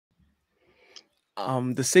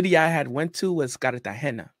The city I had went to was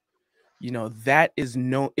Cartagena. You know, that is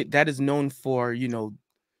known for, you know,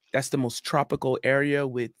 that's the most tropical area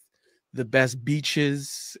with the best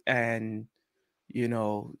beaches, and you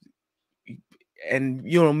know,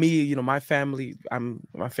 me, you know, my family's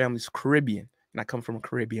Caribbean, and I come from a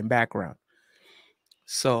Caribbean background.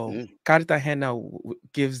 So Mm. Cartagena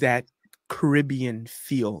gives that Caribbean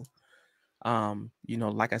feel. You know,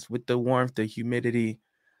 like I said, with the warmth, the humidity,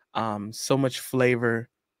 so much flavor.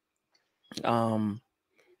 Um,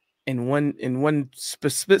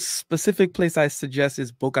 specific place I suggest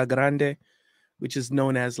is Boca Grande, which is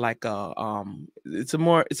known as like it's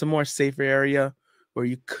a more safer area where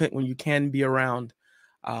you can be around,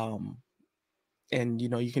 um, and you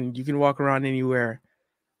know, you can walk around anywhere.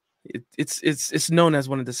 It's known as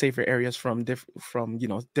one of the safer areas from you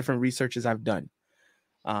know, different researches I've done.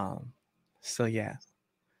 Um, so yeah,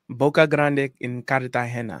 Boca Grande in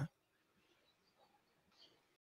Cartagena.